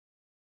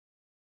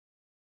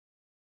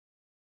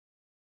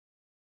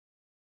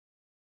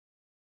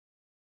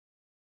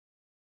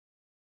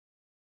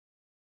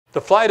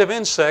The flight of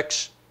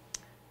insects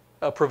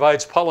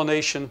provides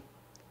pollination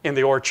in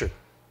the orchard.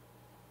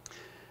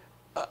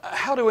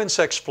 How do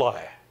insects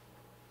fly?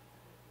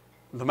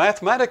 The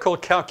mathematical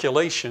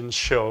calculations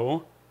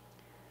show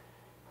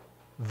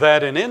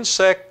that an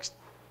insect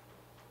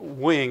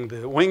wing,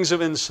 the wings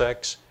of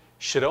insects,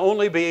 should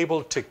only be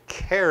able to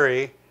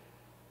carry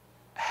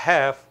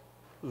half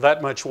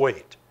that much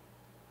weight.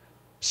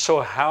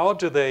 So how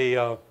do they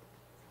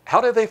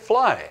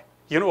fly?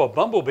 You know, a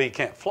bumblebee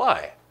can't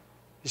fly.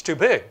 He's too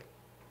big.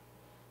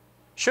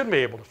 Shouldn't be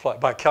able to fly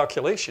by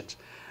calculations.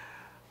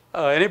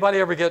 Anybody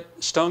ever get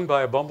stung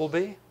by a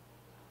bumblebee?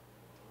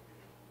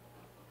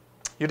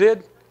 You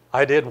did?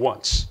 I did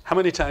once. How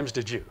many times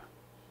did you?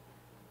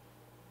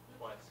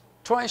 Twice.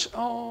 Twice?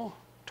 Oh,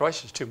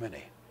 twice is too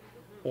many.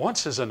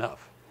 Once is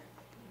enough.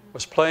 I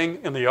was playing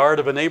in the yard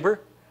of a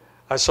neighbor.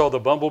 I saw the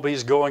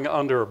bumblebees going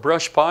under a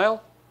brush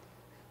pile.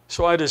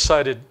 So I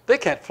decided they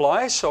can't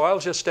fly, so I'll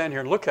just stand here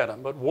and look at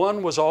them. But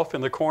one was off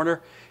in the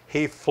corner.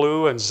 He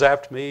flew and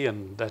zapped me,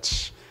 and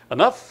that's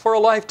enough for a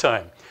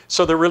lifetime.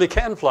 So they really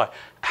can fly.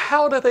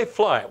 How do they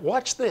fly?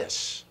 Watch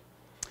this.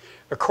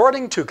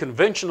 According to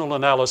conventional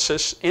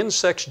analysis,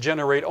 insects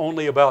generate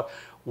only about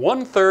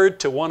 1/3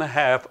 to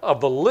 1/2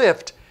 of the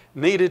lift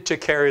needed to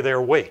carry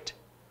their weight.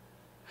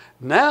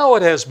 Now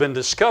it has been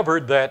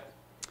discovered that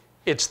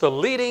it's the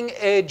leading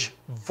edge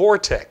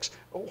vortex.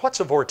 What's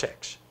a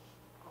vortex?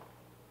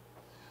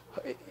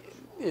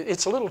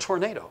 It's a little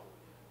tornado,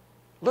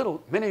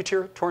 little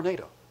miniature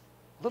tornado,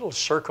 little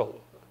circle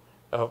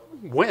of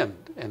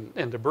wind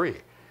and debris,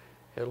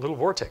 a little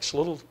vortex, a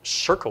little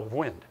circle of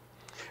wind.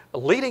 A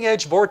leading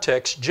edge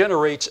vortex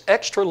generates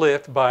extra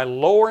lift by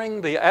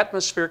lowering the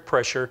atmospheric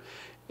pressure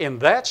in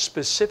that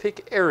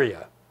specific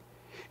area.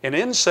 In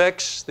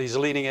insects, these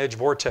leading edge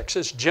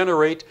vortexes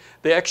generate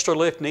the extra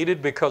lift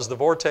needed because the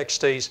vortex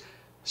stays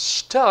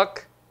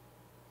stuck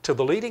to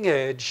the leading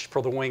edge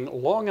for the wing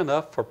long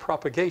enough for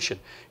propagation.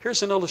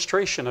 Here's an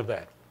illustration of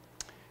that.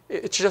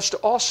 It's just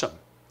awesome.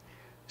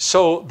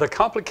 So the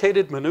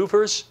complicated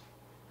maneuvers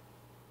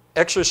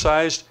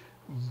exercised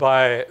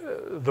by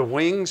the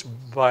wings,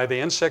 by the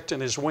insect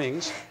and his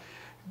wings,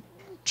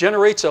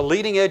 generates a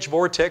leading edge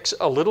vortex,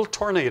 a little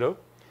tornado,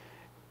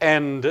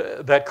 and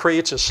that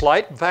creates a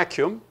slight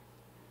vacuum,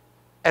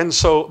 and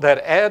so that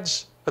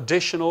adds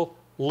additional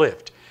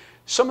lift.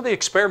 Some of the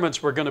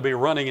experiments we're going to be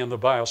running in the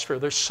biosphere,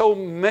 there's so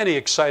many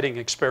exciting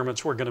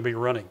experiments we're going to be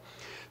running.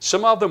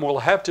 Some of them will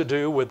have to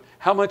do with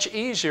how much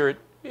easier it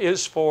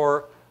is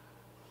for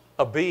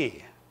a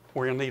bee.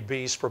 We're going to need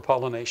bees for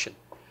pollination.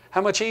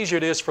 How much easier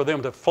it is for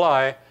them to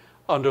fly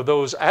under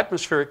those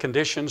atmospheric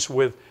conditions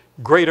with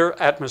greater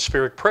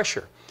atmospheric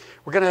pressure.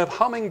 We're going to have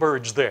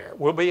hummingbirds there.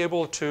 We'll be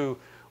able to,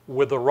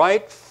 with the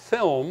right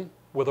film,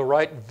 with the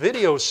right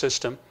video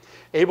system,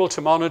 able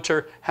to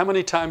monitor how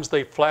many times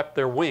they flap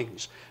their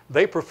wings.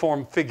 They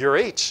perform figure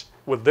eights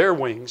with their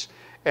wings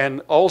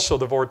and also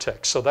the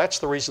vortex. So that's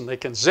the reason they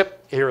can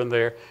zip here and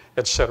there,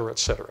 et cetera, et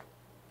cetera.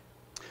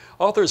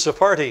 Author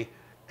Zaffarty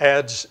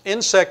adds,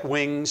 insect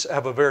wings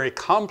have a very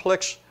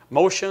complex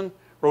motion,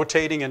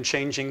 rotating and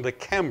changing the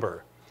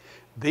camber.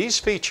 These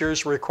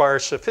features require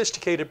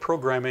sophisticated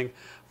programming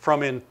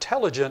from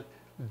intelligent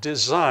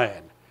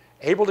design,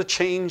 able to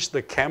change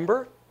the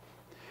camber.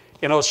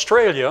 In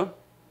Australia,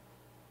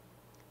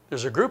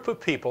 there's a group of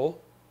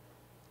people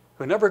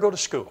who never go to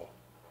school.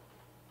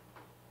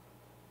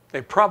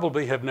 They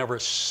probably have never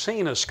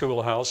seen a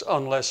schoolhouse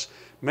unless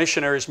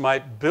missionaries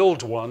might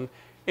build one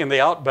in the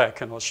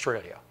outback in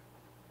Australia.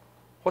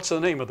 What's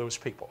the name of those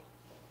people?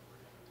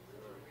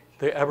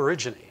 The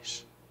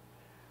Aborigines.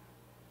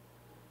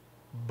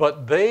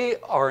 But they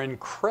are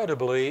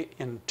incredibly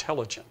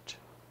intelligent.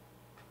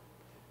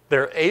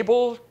 They're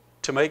able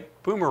to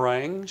make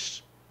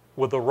boomerangs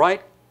with the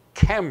right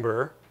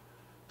camber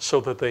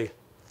so that they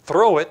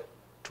throw it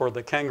toward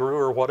the kangaroo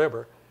or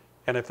whatever,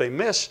 and if they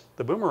miss,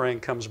 the boomerang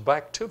comes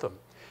back to them.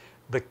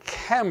 The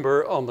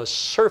camber on the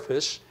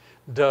surface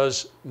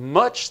does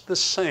much the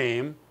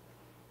same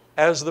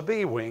as the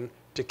bee wing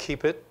to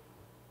keep it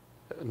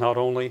not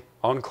only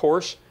on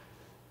course,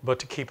 but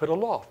to keep it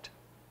aloft.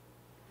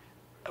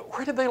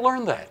 Where did they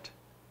learn that?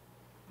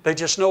 They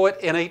just know it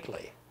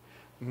innately.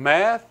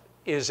 Math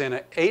is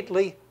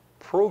innately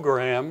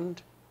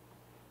programmed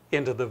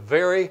into the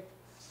very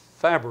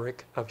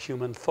fabric of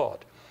human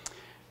thought.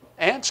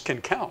 Ants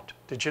can count.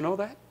 Did you know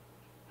that?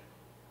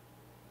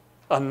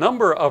 A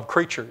number of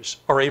creatures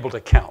are able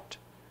to count.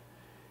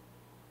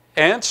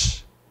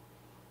 Ants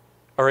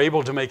are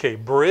able to make a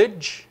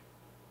bridge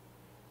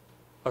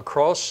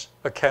across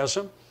a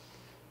chasm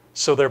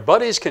so their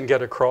buddies can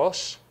get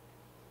across,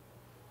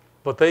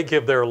 but they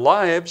give their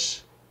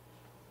lives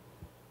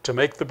to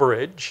make the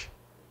bridge,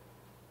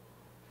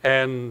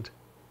 and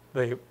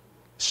they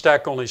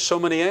stack only so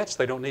many ants.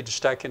 They don't need to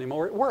stack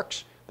anymore. It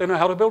works. They know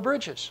how to build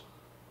bridges.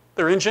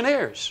 They're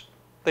engineers.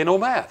 They know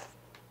math.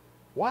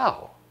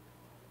 Wow.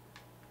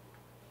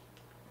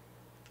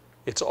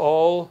 It's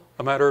all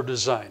a matter of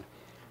design.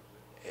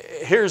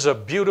 Here's a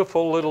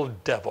beautiful little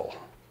devil,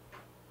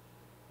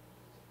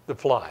 the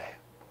fly.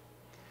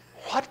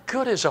 What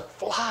good is a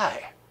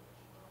fly?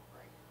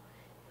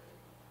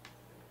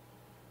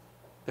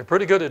 They're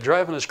pretty good at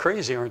driving us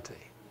crazy, aren't they?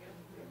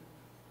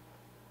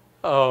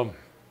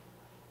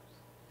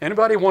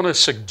 Anybody want to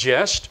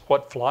suggest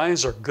what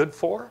flies are good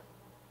for?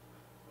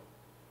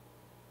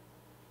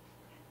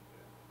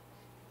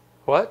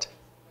 What?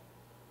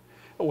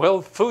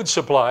 Well, food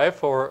supply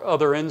for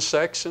other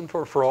insects and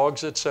for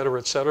frogs, et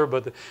cetera,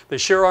 but they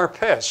sure are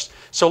pests.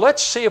 So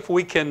let's see if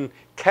we can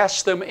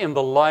cast them in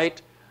the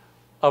light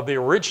of the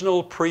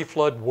original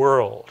pre-flood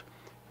world.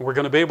 We're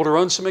going to be able to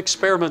run some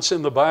experiments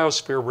in the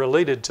biosphere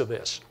related to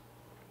this.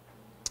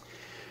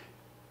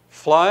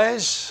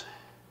 Flies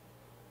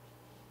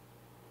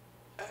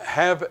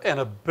have an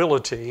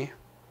ability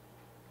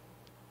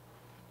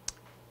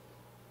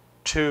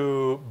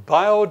to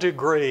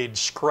biodegrade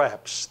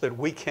scraps that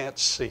we can't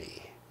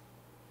see.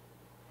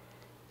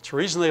 It's the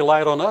reason they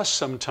light on us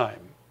sometime,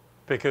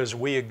 because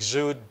we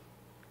exude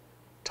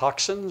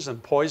toxins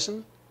and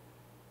poison,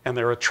 and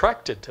they're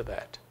attracted to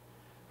that.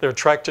 They're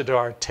attracted to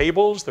our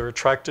tables, they're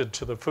attracted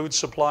to the food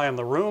supply in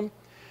the room,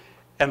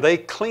 and they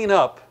clean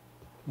up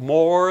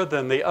more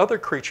than the other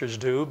creatures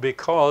do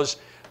because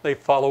they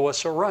follow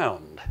us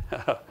around.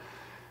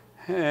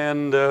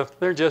 And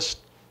they're just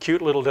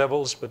cute little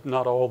devils, but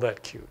not all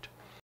that cute.